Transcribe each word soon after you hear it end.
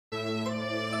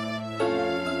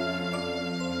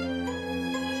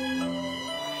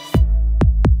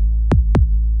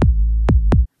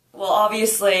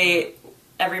obviously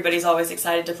everybody's always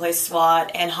excited to play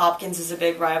SWAT, and Hopkins is a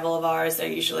big rival of ours. They're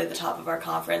usually the top of our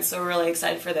conference, so we're really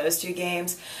excited for those 2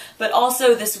 games. But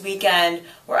also this weekend,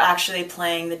 we're actually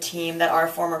playing the team that our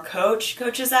former coach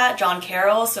coaches at, John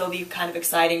Carroll, so it'll be kind of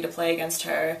exciting to play against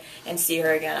her and see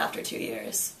her again after 2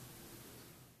 years.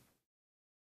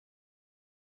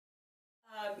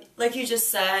 Like you just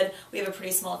said, we have a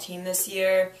pretty small team this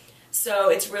year. So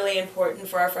it's really important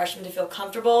for our freshmen to feel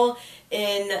comfortable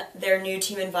in their new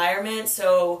team environment.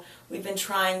 So we've been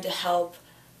trying to help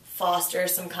foster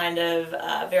some kind of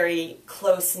very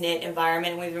close-knit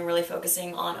environment. We've been really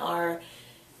focusing on our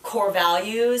core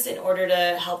values in order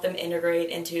to help them integrate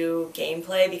into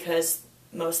gameplay, because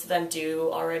most of them do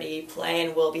already play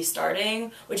and will be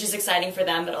starting, which is exciting for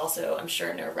them, but also I'm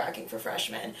sure nerve-wracking for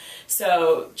freshmen.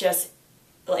 So just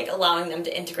like allowing them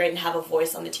to integrate and have a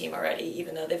voice on the team already,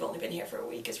 even though they've only been here for a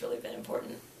week, has really been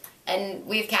important. And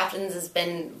we captains has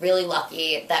been really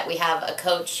lucky that we have a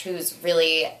coach who's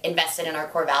really invested in our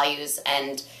core values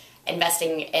and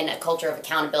investing in a culture of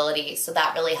accountability. So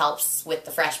that really helps with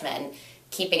the freshmen,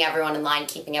 keeping everyone in line,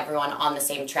 keeping everyone on the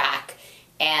same track.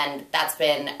 And that's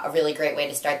been a really great way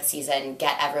to start the season,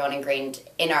 get everyone ingrained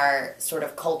in our sort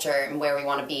of culture and where we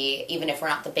want to be. Even if we're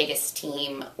not the biggest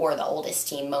team or the oldest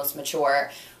team, most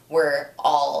mature, we're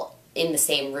all in the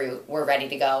same route. We're ready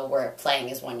to go. We're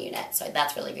playing as one unit. So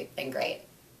that's really been great.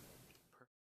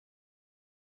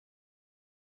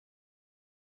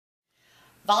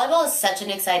 Volleyball is such an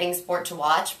exciting sport to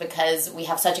watch because we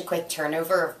have such a quick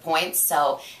turnover of points.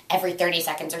 So every 30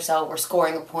 seconds or so, we're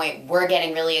scoring a point. We're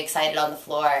getting really excited on the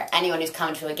floor. Anyone who's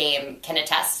come to a game can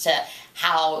attest to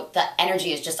how the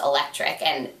energy is just electric.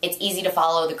 And it's easy to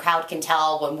follow. The crowd can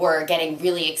tell when we're getting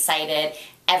really excited.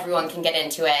 Everyone can get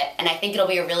into it. And I think it'll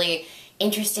be a really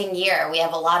interesting year. We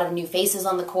have a lot of new faces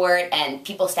on the court and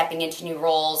people stepping into new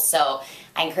roles. So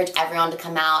I encourage everyone to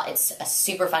come out. It's a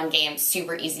super fun game,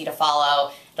 super easy to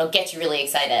follow. It'll get you really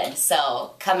excited.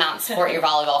 So come out and support your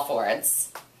volleyball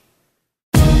forwards.